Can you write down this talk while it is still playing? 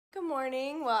Good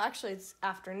morning. Well, actually, it's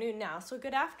afternoon now, so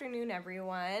good afternoon,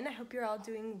 everyone. I hope you're all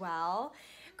doing well.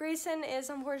 Greyson is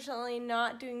unfortunately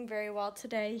not doing very well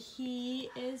today. He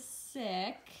is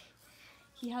sick.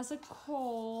 He has a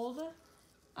cold.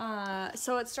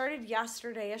 So it started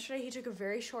yesterday. Yesterday, he took a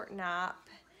very short nap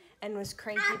and was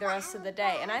cranky the rest of the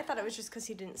day. And I thought it was just because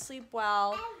he didn't sleep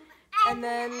well. And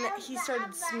then he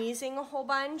started sneezing a whole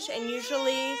bunch, and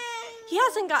usually he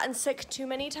hasn't gotten sick too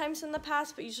many times in the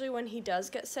past, but usually when he does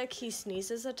get sick, he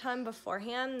sneezes a ton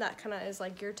beforehand. That kind of is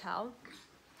like your tell.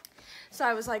 So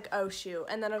I was like, oh shoot.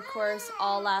 And then of course,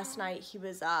 all last night he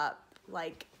was up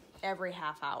like every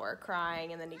half hour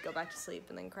crying, and then he'd go back to sleep,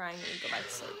 and then crying, and he'd go back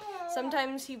to sleep.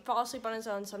 Sometimes he'd fall asleep on his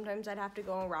own. Sometimes I'd have to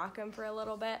go and rock him for a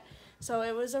little bit. So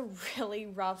it was a really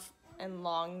rough and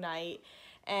long night.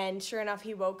 And sure enough,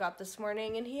 he woke up this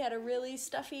morning and he had a really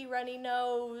stuffy, runny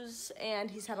nose, and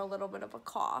he's had a little bit of a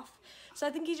cough. So I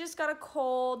think he just got a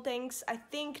cold, thanks, I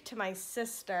think, to my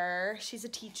sister. She's a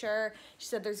teacher. She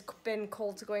said there's been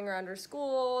colds going around her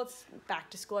school. It's back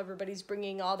to school. Everybody's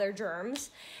bringing all their germs.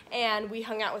 And we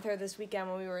hung out with her this weekend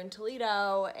when we were in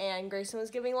Toledo, and Greyson was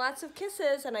giving lots of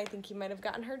kisses, and I think he might have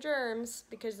gotten her germs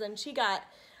because then she got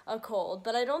a cold.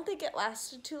 But I don't think it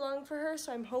lasted too long for her,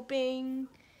 so I'm hoping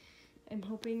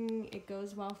it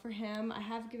goes well for him. I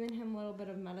have given him a little bit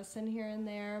of medicine here and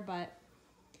there, but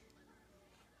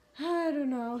I don't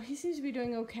know. He seems to be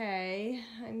doing okay.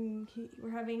 We're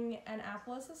having an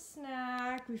apple as a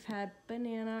snack. We've had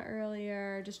banana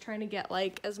earlier. Just trying to get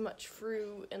like as much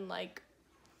fruit and like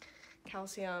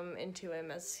calcium into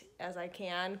him as I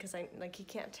can, because he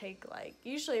can't take like,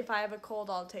 usually if I have a cold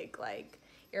I'll take like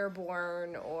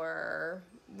Airborne or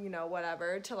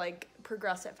whatever to like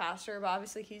progress it faster, but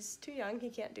obviously he's too young, he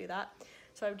can't do that.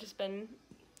 So I've just been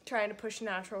trying to push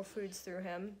natural foods through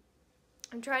him.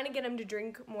 I'm trying to get him to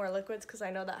drink more liquids because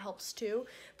I know that helps too,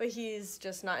 but he's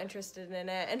just not interested in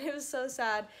it. And it was so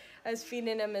sad. I was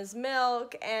feeding him his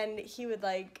milk and he would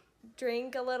like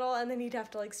drink a little and then he'd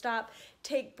have to like stop,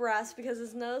 take breaths because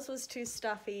his nose was too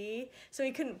stuffy, so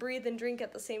he couldn't breathe and drink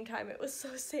at the same time. It was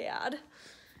so sad.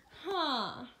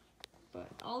 But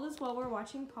all this while we're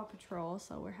watching Paw Patrol,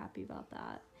 so we're happy about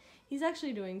that. He's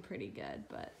actually doing pretty good,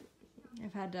 but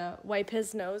I've had to wipe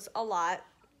his nose a lot.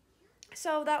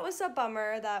 So that was a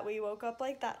bummer that we woke up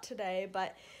like that today,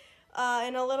 but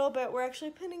in a little bit we're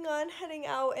actually planning on heading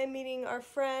out and meeting our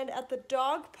friend at the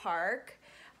dog park.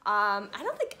 I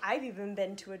don't think I've even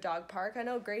been to a dog park. I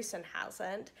know Greyson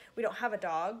hasn't. We don't have a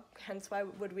dog, hence why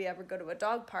would we ever go to a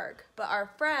dog park? But our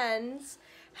friends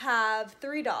have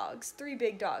 3 dogs, 3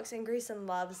 big dogs, and Greyson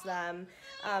loves them.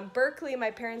 Berkeley, my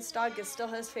parents' dog, is still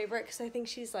his favorite because I think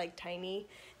she's like tiny.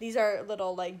 These are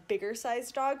little like bigger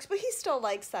sized dogs, but he still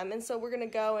likes them, and so we're gonna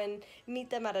go and meet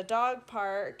them at a dog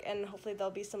park, and hopefully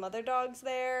there'll be some other dogs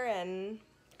there, and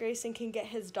Greyson can get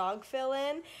his dog fill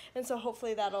in, and so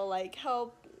hopefully that'll like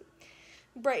help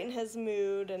brighten his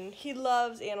mood. And he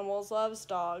loves animals, loves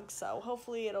dogs, so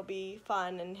hopefully it'll be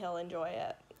fun and he'll enjoy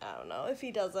it. I don't know. If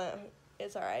he doesn't,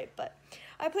 it's alright, but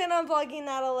I plan on vlogging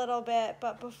that a little bit.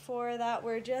 But before that,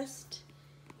 we're just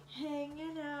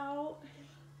hanging out,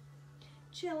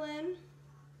 chilling.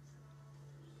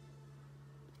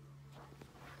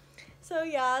 So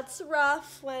yeah, it's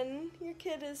rough when your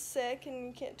kid is sick and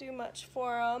you can't do much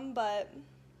for him, but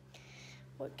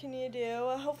what can you do?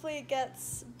 Hopefully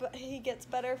he gets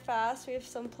better fast. We have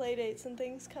some play dates and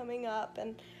things coming up,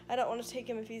 and I don't want to take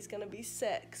him if he's going to be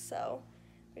sick, so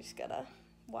we just gotta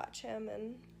watch him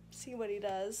and see what he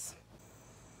does.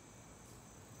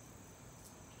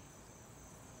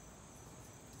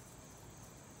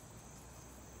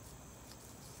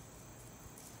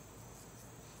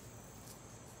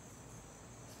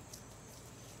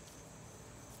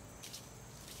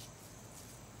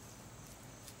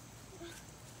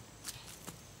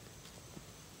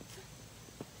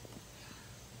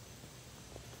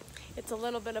 It's a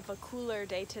little bit of a cooler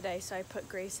day today, so I put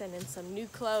Greyson in some new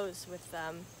clothes with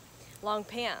long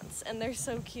pants, and they're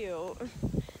so cute.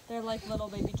 They're like little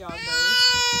baby joggers.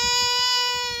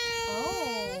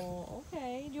 Oh,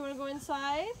 okay. Do you want to go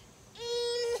inside?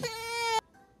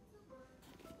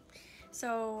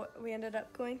 So we ended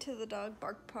up going to the dog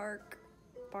bark park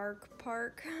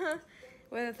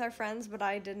with our friends, but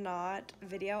I did not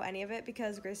video any of it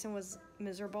because Greyson was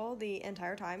miserable the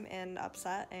entire time and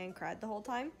upset and cried the whole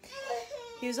time.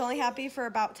 He was only happy for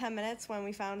about 10 minutes when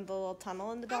we found the little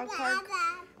tunnel in the dog park.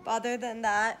 But other than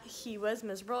that, he was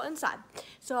miserable and sad.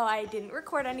 So I didn't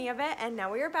record any of it, and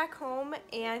now we are back home,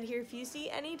 and he refused to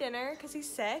eat any dinner because he's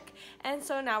sick. And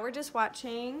so now we're just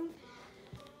watching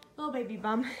little baby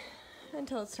bum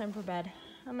until it's time for bed.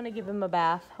 I'm gonna give him a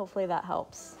bath. Hopefully that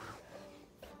helps.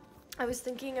 I was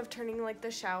thinking of turning like the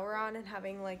shower on and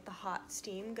having like the hot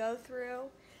steam go through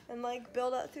and like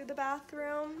build up through the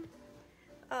bathroom.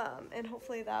 And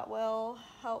hopefully that will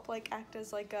help like act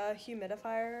as like a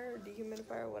humidifier or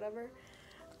dehumidifier or whatever.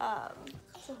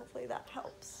 So hopefully that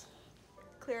helps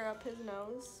clear up his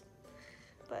nose.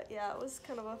 But yeah, it was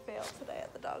kind of a fail today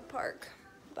at the dog park.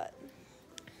 But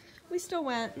we still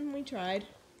went and we tried.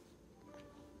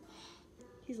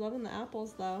 He's loving the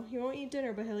apples though. He won't eat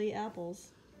dinner, but he'll eat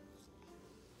apples.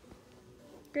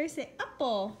 Grace, say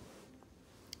apple.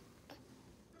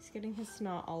 He's getting his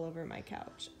snot all over my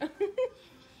couch.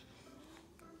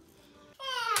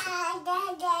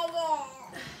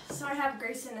 So I have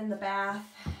Grayson in the bath,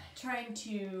 trying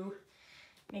to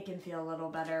make him feel a little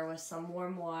better with some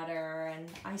warm water, and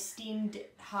I steamed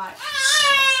a hot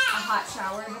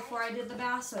shower before I did the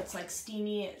bath, so it's like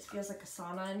steamy. It feels like a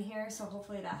sauna in here, so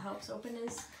hopefully that helps open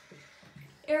his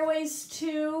airways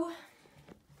too.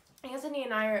 Anthony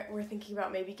and I were thinking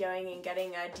about maybe going and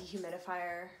getting a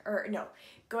dehumidifier, or no,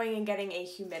 going and getting a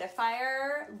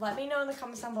humidifier. Let me know in the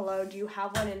comments down below, do you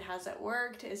have one and has it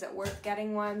worked? Is it worth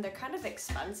getting one? They're kind of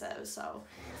expensive, so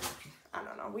I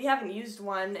don't know. We haven't used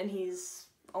one and he's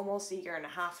almost a year and a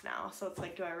half now, so it's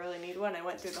like, do I really need one? I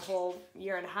went through the whole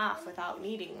year and a half without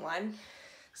needing one,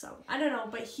 so I don't know,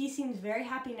 but he seems very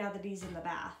happy now that he's in the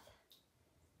bath.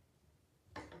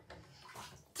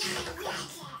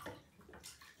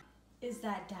 Is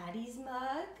that Daddy's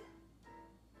mug?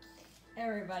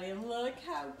 Everybody, look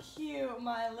how cute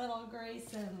my little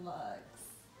Grayson looks.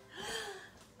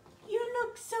 You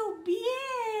look so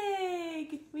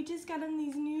big! We just got him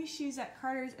these new shoes at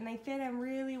Carter's and they fit him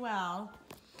really well.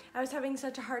 I was having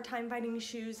such a hard time finding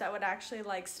shoes that would actually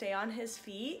like stay on his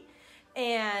feet,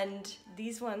 and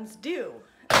these ones do.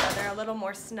 They're a little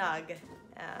more snug,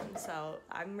 so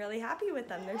I'm really happy with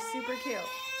them. They're super cute.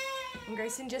 And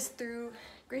Grayson just threw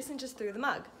the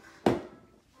mug.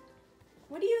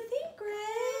 What do you think,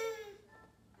 Gray?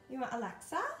 You want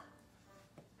Alexa?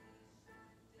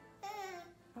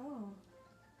 Oh.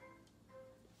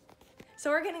 So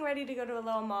we're getting ready to go to a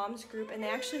little mom's group, and they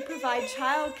actually provide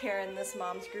childcare in this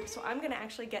mom's group, so I'm gonna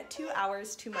actually get 2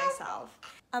 hours to myself.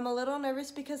 I'm a little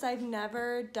nervous because I've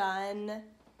never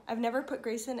put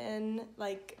Grayson in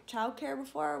like childcare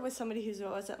before with somebody who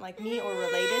wasn't like me or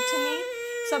related to me.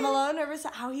 So I'm a little nervous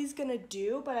at how he's gonna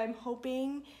do, but I'm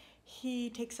hoping he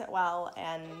takes it well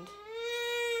and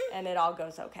it all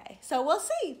goes okay. So we'll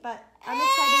see, but I'm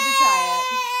excited to try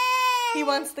it. He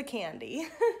wants the candy.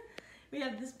 We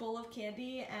have this bowl of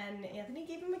candy, and Anthony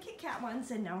gave him a Kit Kat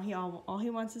once, and now all he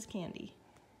wants is candy.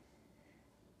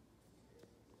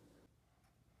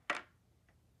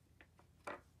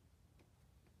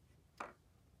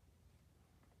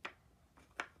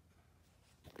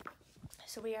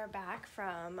 So we are back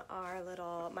from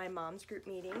my mom's group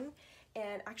meeting,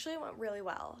 and actually it went really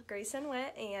well. Grayson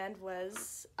went and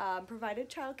was provided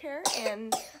childcare,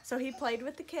 and so he played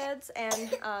with the kids,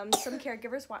 and some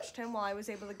caregivers watched him while I was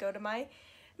able to go to my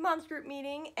mom's group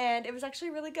meeting, and it was actually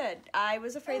really good. I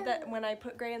was afraid that when I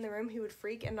put Gray in the room he would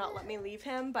freak and not let me leave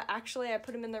him, but actually I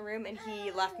put him in the room and he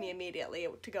left me immediately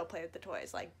to go play with the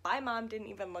toys. Like, bye Mom, didn't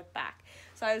even look back.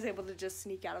 So I was able to just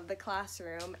sneak out of the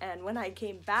classroom, and when I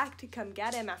came back to come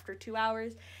get him after 2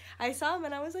 hours, I saw him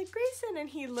and I was like, Grayson, and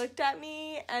he looked at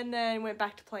me and then went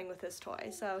back to playing with his toy.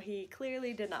 So he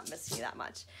clearly did not miss me that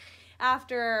much.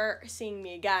 After seeing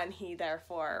me again, he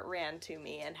therefore ran to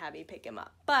me and had me pick him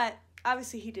up. But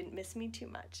obviously he didn't miss me too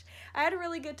much. I had a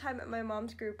really good time at my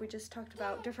mom's group. We just talked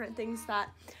about different things that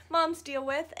moms deal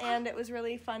with, and it was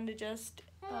really fun to just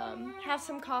have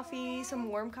some coffee, some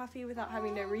warm coffee without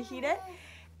having to reheat it,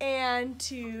 and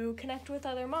to connect with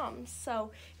other moms.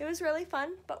 So it was really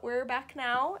fun, but we're back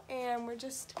now and we're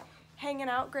just hanging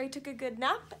out. Gray took a good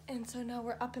nap, and so now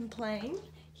we're up and playing.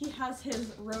 He has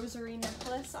his rosary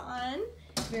necklace on,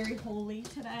 very holy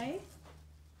today.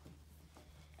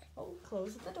 Oh,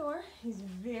 close the door. He's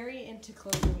very into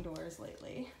closing doors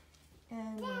lately.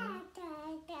 And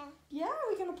yeah, are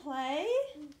we gonna play?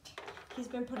 He's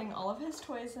been putting all of his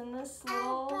toys in this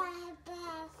little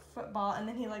football, and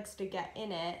then he likes to get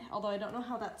in it, although I don't know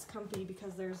how that's comfy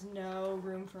because there's no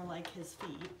room for like his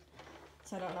feet.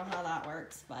 So I don't know how that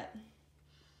works, but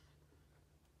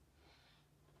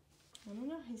I don't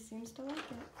know, he seems to like it.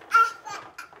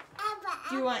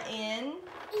 Do you want in?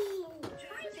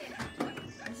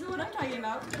 This is what I'm talking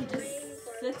about. He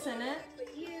just sits in it,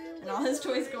 and all his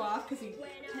toys go off because he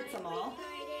hits them all.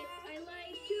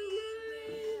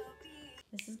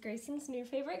 This is Grayson's new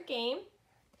favorite game.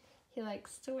 He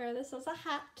likes to wear this as a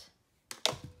hat,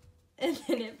 and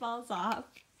then it falls off.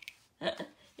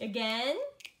 Again.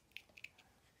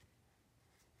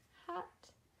 Hat.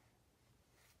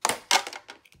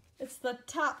 It's the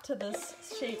top to this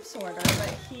shape sorter,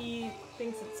 but he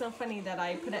thinks it's so funny that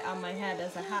I put it on my head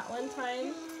as a hat one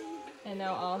time, and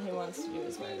now all he wants to do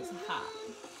is wear it as a hat.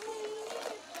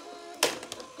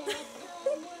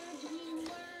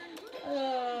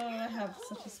 Oh, I have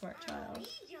such a smart child.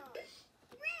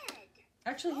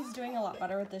 Actually, he's doing a lot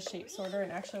better with this shape sorter,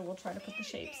 and actually we'll try to put the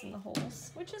shapes in the holes,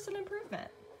 which is an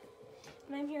improvement.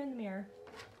 And I'm here in the mirror.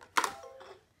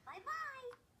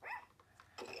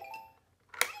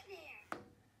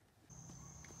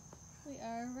 We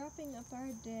are wrapping up our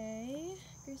day.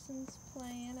 Grayson's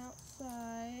playing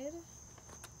outside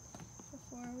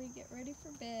before we get ready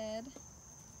for bed.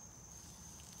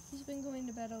 He's been going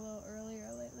to bed a little earlier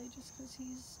lately just because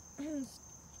he's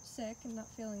sick and not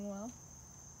feeling well.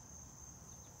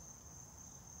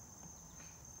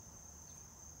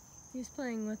 He was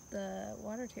playing with the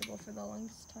water table for the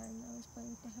longest time. Now he's playing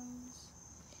with the hose.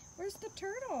 Where's the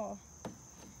turtle?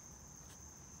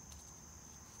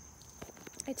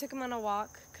 I took him on a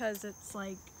walk because it's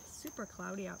like super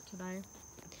cloudy out today.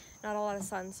 Not a lot of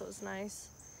sun, so it was nice.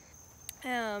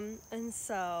 And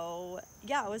so,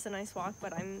 yeah, it was a nice walk,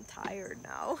 but I'm tired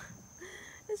now.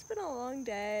 It's been a long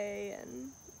day,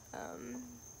 and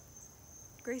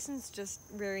Grayson's just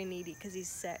very needy because he's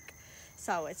sick.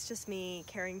 So it's just me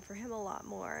caring for him a lot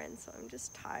more, and so I'm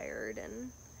just tired and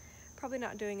probably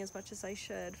not doing as much as I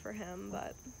should for him,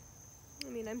 but I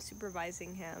mean, I'm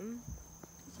supervising him.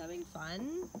 He's having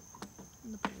fun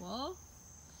in the pool.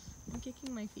 I'm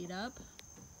kicking my feet up.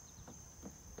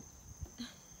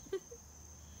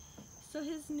 So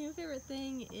his new favorite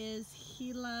thing is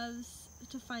he loves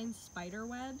to find spider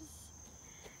webs,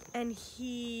 and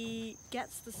he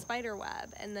gets the spider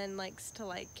web and then likes to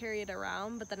like carry it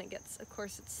around, but then it gets, of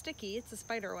course it's sticky, it's a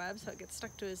spider web, so it gets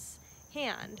stuck to his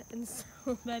hand, and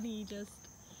so then he just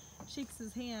shakes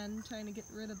his hand trying to get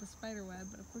rid of the spider web,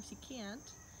 but of course he can't.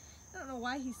 I don't know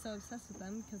why he's so obsessed with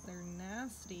them because they're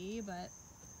nasty, but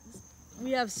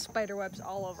we have spider webs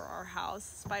all over our house.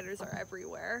 Spiders are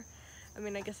everywhere. I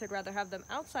mean, I guess I'd rather have them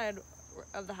outside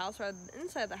of the house rather than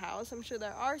inside the house. I'm sure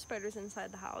there are spiders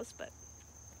inside the house, but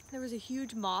there was a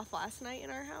huge moth last night in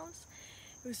our house.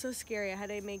 It was so scary. I had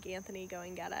to make Anthony go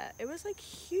and get it. It was like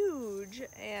huge,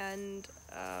 and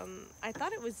I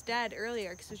thought it was dead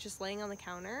earlier because it was just laying on the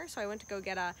counter. So I went to go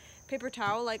get a paper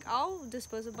towel. Like, I'll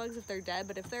dispose of bugs if they're dead,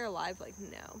 but if they're alive, like,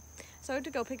 no. So I went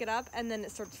to go pick it up, and then it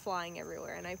starts flying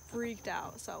everywhere, and I freaked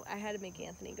out. So I had to make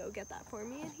Anthony go get that for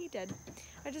me, and he did.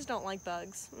 I just don't like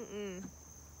bugs.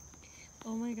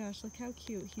 Oh my gosh, look how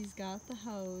cute. He's got the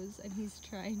hose, and he's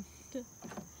trying to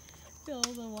fill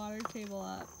the water table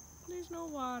up. There's no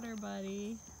water,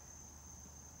 buddy.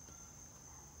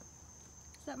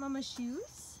 Is that Mama's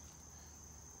shoes?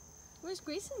 Where's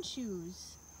Grayson's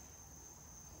shoes?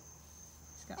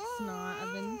 He's got snot.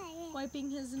 I've been wiping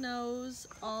his nose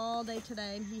all day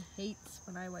today, and he hates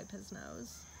when I wipe his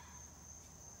nose.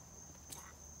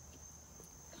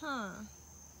 Huh.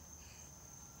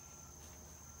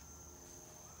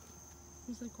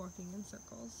 He's like walking in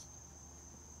circles.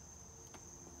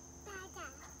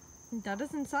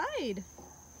 Dada's inside.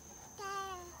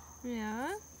 Yeah?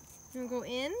 You wanna go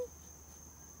in?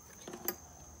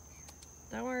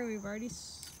 Don't worry, we've already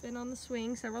been on the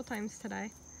swing several times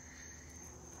today.